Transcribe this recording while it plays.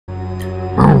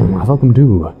welcome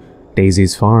to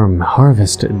Daisy's Farm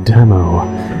Harvest Demo.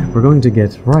 We're going to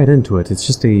get right into it. It's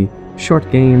just a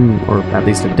short game, or at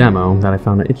least a demo, that I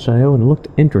found on itchio and it looked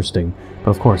interesting. But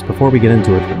of course, before we get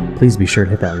into it, please be sure to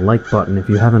hit that like button if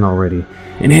you haven't already,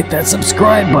 and hit that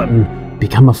subscribe button!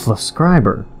 Become a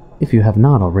subscriber if you have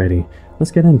not already.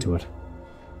 Let's get into it.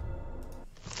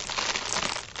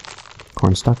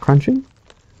 Cornstalk crunching?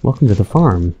 Welcome to the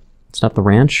farm. It's not the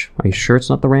ranch. Are you sure it's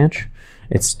not the ranch?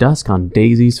 It's dusk on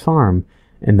Daisy's farm,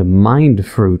 and the mind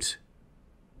fruit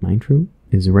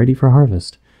is ready for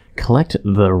harvest. Collect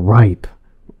the ripe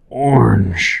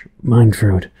orange mind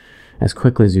fruit as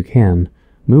quickly as you can.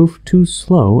 Move too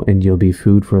slow and you'll be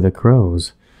food for the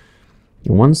crows.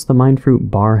 Once the mind fruit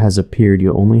bar has appeared,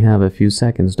 you only have a few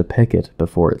seconds to pick it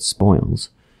before it spoils.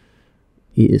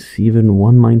 If even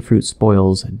one mind fruit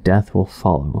spoils, death will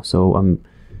follow. So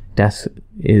Death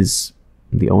is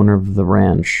the owner of the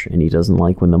ranch, and he doesn't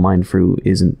like when the mind fruit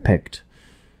isn't picked.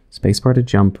 Spacebar to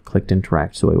jump, click to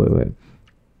interact. So wait.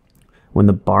 When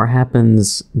the bar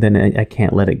happens, then I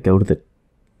can't let it go to the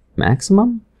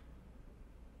maximum?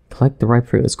 Collect the ripe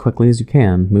fruit as quickly as you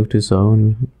can. Move to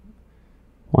zone.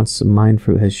 Once the mind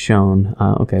fruit has shown.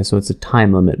 Okay, so it's a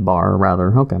time limit bar,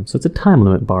 rather. Okay, so it's a time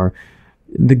limit bar.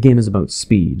 The game is about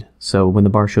speed. So when the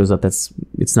bar shows up,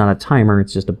 it's not a timer,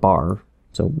 it's just a bar.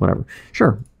 So whatever.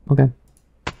 Sure, okay.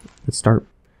 Let's start.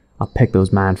 I'll pick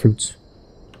those mind fruits.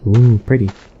 Ooh,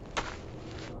 pretty.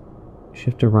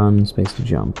 Shift to run, space to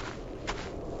jump.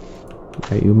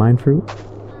 Are you mind fruit?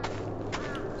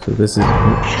 So this is...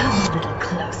 Come a little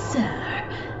closer.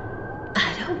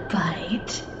 I don't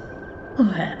bite.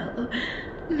 Well,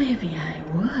 maybe I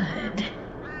would.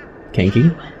 Kinky? If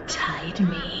you untied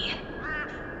me.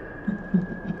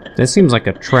 This seems like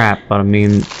a trap, but I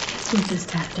mean... We'll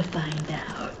just have to find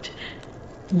out,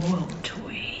 won't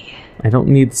we? I don't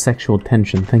need sexual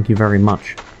tension, thank you very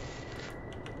much.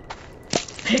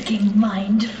 Picking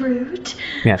mind fruit?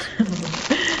 Yes.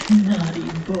 Naughty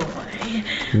boy.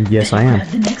 Yes, I am. Grab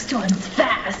the next ones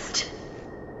fast.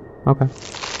 Okay.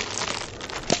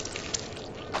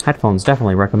 Headphones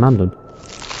definitely recommended.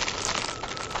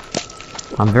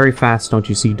 I'm very fast, don't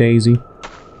you see, Daisy?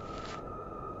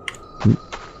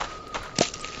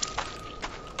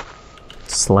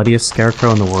 Sluttiest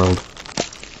scarecrow in the world.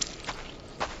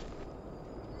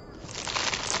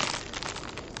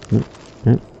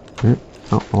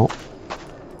 Oh.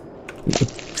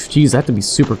 Jeez, that had to be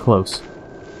super close.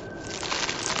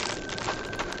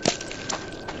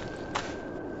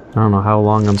 I don't know how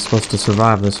long I'm supposed to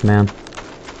survive this, man.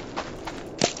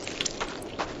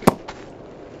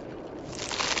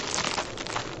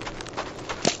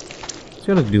 Just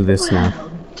gotta do this now.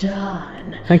 Well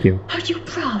done. Thank you. Are you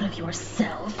proud of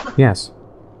yourself? Yes.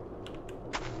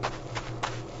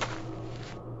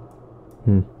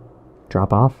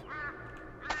 Drop off?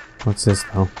 What's this,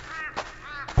 though?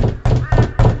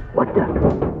 What the?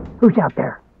 Who's out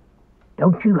there?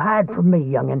 Don't you hide from me,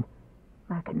 youngin'.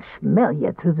 I can smell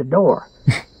you through the door.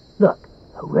 Look,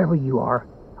 whoever you are,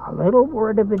 a little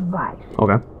word of advice.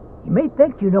 Okay. You may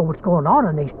think you know what's going on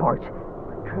in these parts,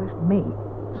 but trust me,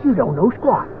 you don't know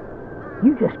squat.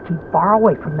 You just keep far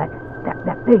away from that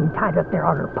thing tied up there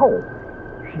on her pole.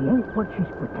 She ain't what she's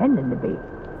pretending to be.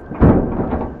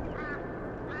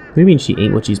 What do you mean she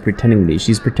ain't what she's pretending to be?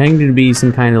 She's pretending to be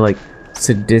some kind of, like,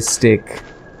 sadistic,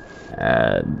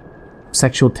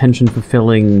 sexual tension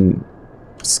fulfilling,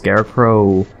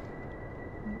 scarecrow,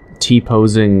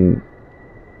 T-posing...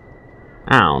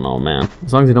 I don't know, man.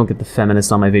 As long as I don't get the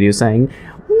feminists on my video saying,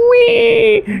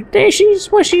 "Wee, she's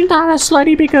not a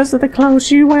slutty because of the clothes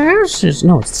she wears."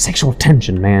 No, it's sexual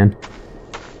tension, man.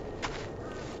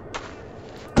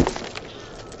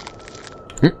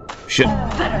 Shit.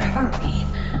 Better hurry.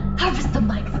 Harvest the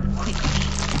mind fruit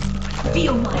quickly.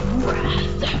 Feel my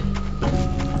wrath.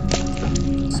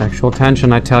 Sexual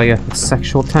tension, I tell you. It's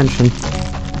sexual tension.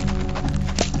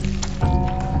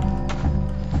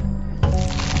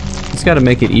 It's got to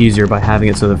make it easier by having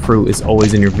it so the fruit is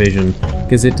always in your vision,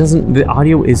 because the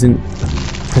audio isn't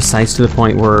precise to the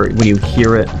point where when you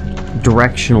hear it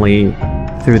directionally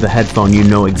through the headphone you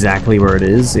know exactly where it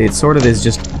is. It sort of is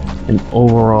just an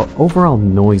overall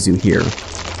noise you hear.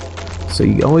 So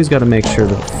you always got to make sure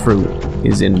the fruit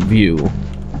is in view.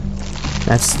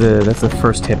 That's the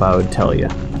first tip I would tell you.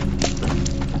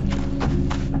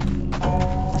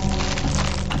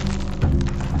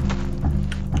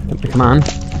 Come on.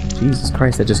 Jesus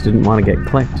Christ, I just didn't want to get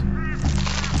clicked.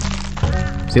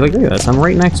 See, like, look at this. I'm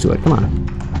right next to it. Come on.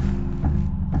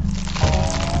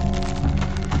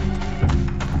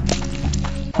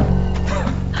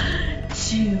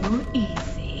 Too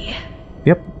easy.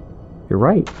 Yep. You're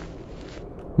right.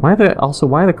 Why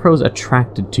are the crows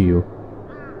attracted to you?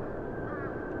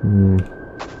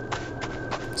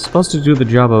 It's supposed to do the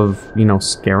job of, you know,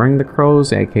 scaring the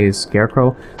crows, aka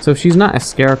scarecrow. So if she's not a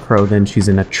scarecrow, then she's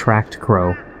an attract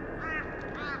crow.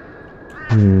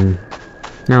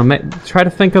 Now, try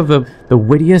to think of the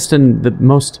wittiest and the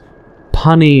most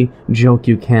punny joke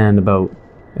you can about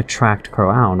attract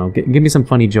crow. I don't know. Give me some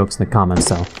funny jokes in the comments,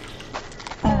 though.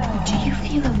 Do you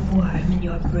feel a worm in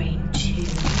your brain too?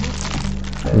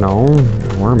 No,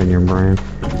 a worm in your brain.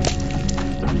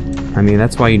 I mean,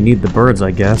 that's why you need the birds,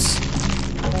 I guess.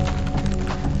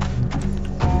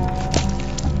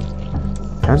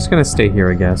 I'm just gonna stay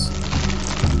here, I guess.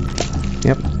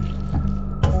 Yep.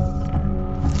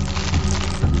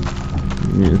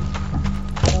 Yeah.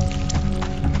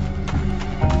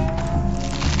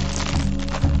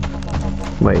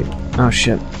 Wait. Oh,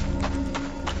 shit.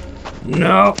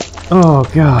 No! Oh,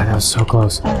 God, that was so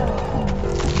close.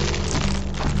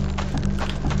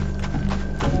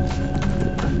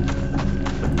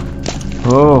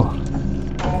 Oh.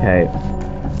 Okay.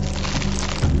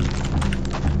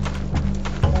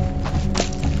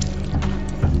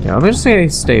 Yeah, I'm just gonna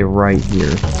stay right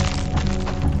here.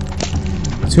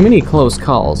 Too many close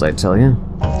calls, I tell you.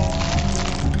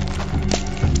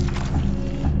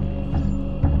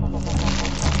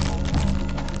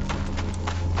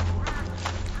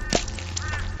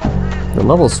 The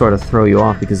levels sort of throw you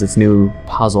off because it's new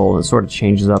puzzle and it sort of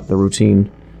changes up the routine.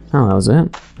 Oh, that was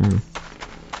it? Oh.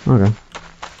 Okay.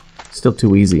 Still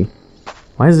too easy.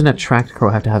 Why does an attract crow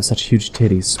have to have such huge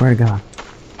titties? Swear to God.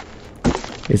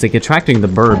 It's like attracting the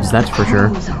birds, that's for sure.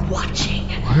 Crows are watching.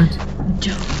 What?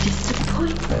 Don't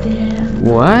disappoint them.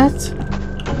 What?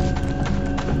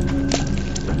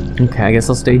 Okay, I guess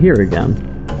I'll stay here again.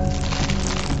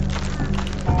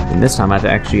 And this time I have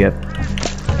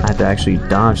to actually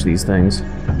dodge these things.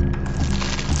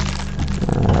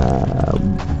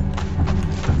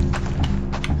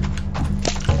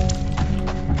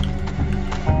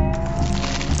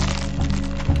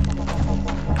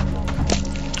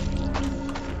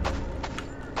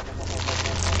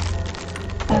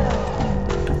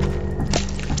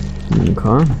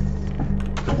 Okay.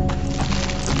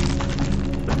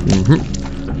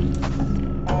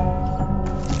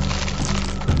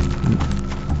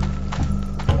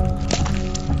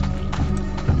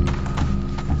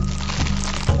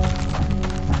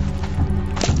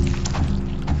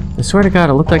 I swear to God,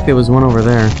 it looked like there was one over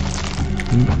there.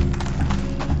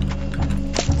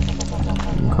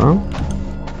 Okay.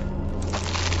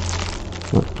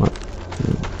 What?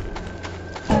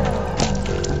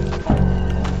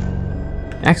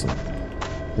 Excellent.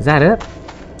 Is that it?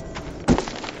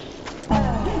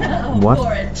 Now What?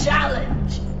 for a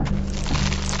challenge.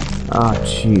 Oh,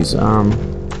 jeez.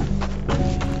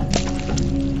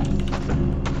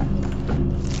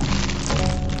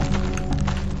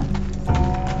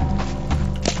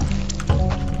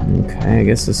 Okay, I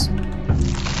guess this...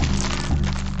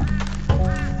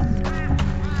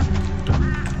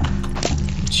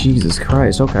 Jesus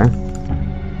Christ, okay.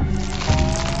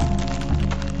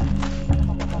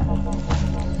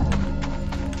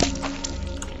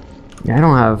 Yeah, I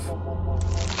don't have...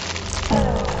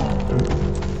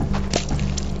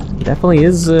 Definitely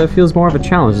is, feels more of a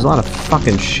challenge. There's a lot of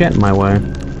fucking shit in my way.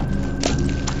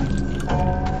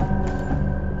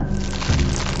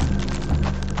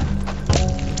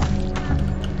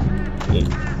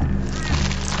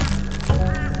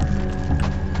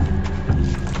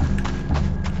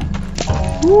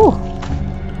 Woo!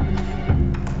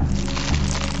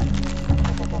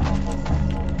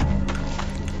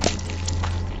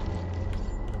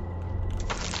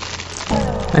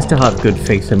 I still have good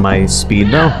faith in my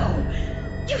speed, though. No,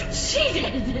 you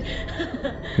cheated.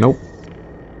 Nope.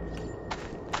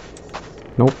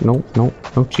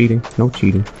 No cheating. No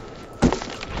cheating.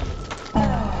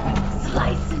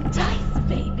 Slice and dice,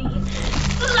 baby.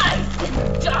 Slice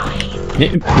and dice.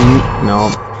 No.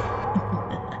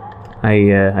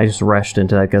 I just rushed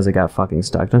into that because I got fucking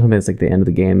stuck. Don't tell me it's like the end of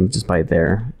the game just by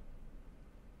there.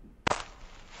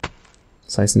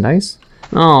 Slice and dice?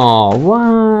 Oh,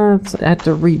 what? I had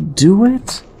to redo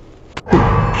it? Come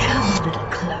a little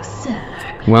closer.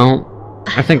 Well,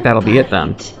 I think that'll be it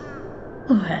then.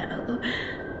 Well,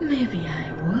 maybe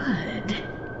I would.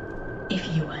 If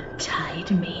you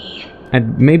untied me.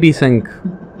 I'd maybe think...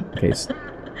 Okay,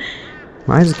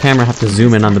 why does the camera have to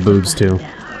zoom in on the boobs too?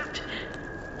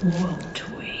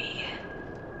 Won't we?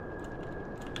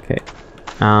 Okay.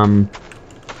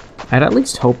 I'd at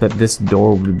least hope that this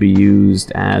door would be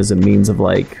used as a means of,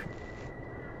 like,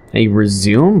 a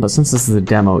resume, but since this is a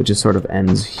demo, it just sort of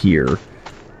ends here.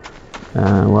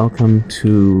 Welcome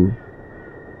to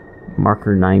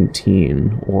marker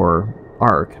 19 or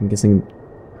arc. I'm guessing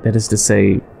that is to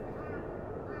say,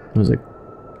 what is it?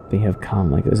 They have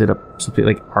come, like, is it a something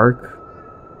like arc,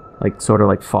 like sort of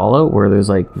like Fallout, where there's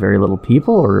like very little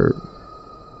people, or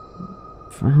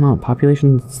I don't know.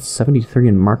 Population 73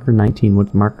 and marker 19.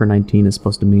 What marker 19 is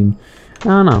supposed to mean? I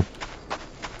don't know.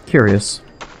 Curious,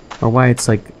 or why it's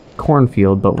like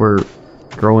cornfield, but we're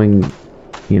growing,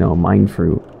 you know, mine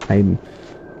fruit. I'm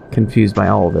confused by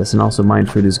all of this, and also mine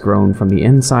fruit is grown from the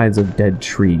insides of dead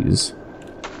trees.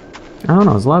 I don't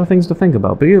know. There's a lot of things to think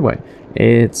about, but either way.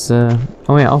 It's, oh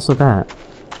yeah, also that.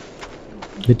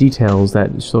 The details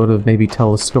that sort of maybe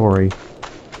tell a story.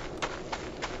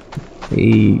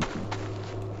 I'm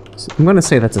gonna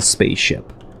say that's a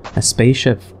spaceship. A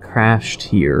spaceship crashed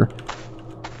here.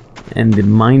 And the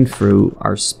mine fruit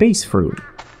are space fruit.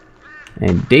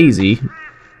 And Daisy...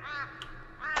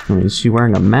 I mean, is she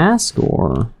wearing a mask,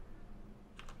 or...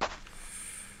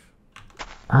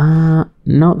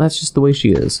 no, that's just the way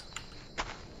she is.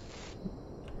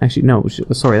 Actually, no,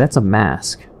 sorry, that's a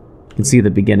mask. You can see the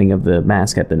beginning of the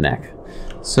mask at the neck.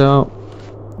 So,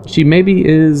 she maybe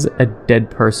is a dead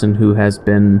person who has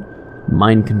been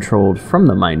mind-controlled from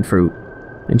the mine fruit,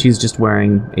 and she's just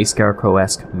wearing a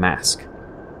scarecrow-esque mask.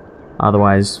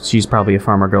 Otherwise, she's probably a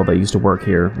farmer girl that used to work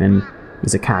here and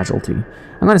is a casualty.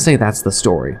 I'm gonna say that's the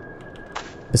story.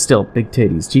 But still, big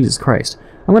titties, Jesus Christ.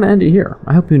 I'm gonna end it here.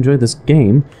 I hope you enjoyed this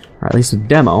game, or at least a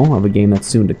demo of a game that's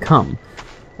soon to come.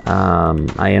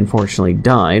 I unfortunately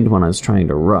died when I was trying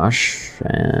to rush,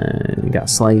 and got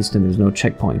sliced, and there's no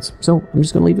checkpoints. So, I'm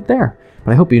just gonna leave it there.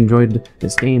 But I hope you enjoyed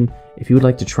this game. If you would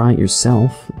like to try it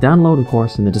yourself, download, of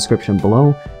course, in the description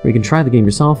below, where you can try the game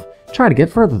yourself, try to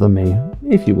get further than me,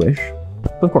 if you wish.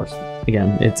 But of course,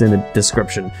 again, it's in the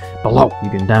description below. You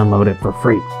can download it for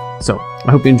free. So,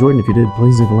 I hope you enjoyed, and if you did,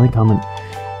 please leave a like, comment,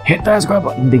 hit that subscribe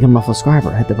button, become a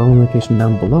subscriber, hit the bell notification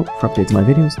down below for updates on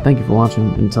my videos. Thank you for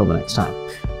watching, until the next time.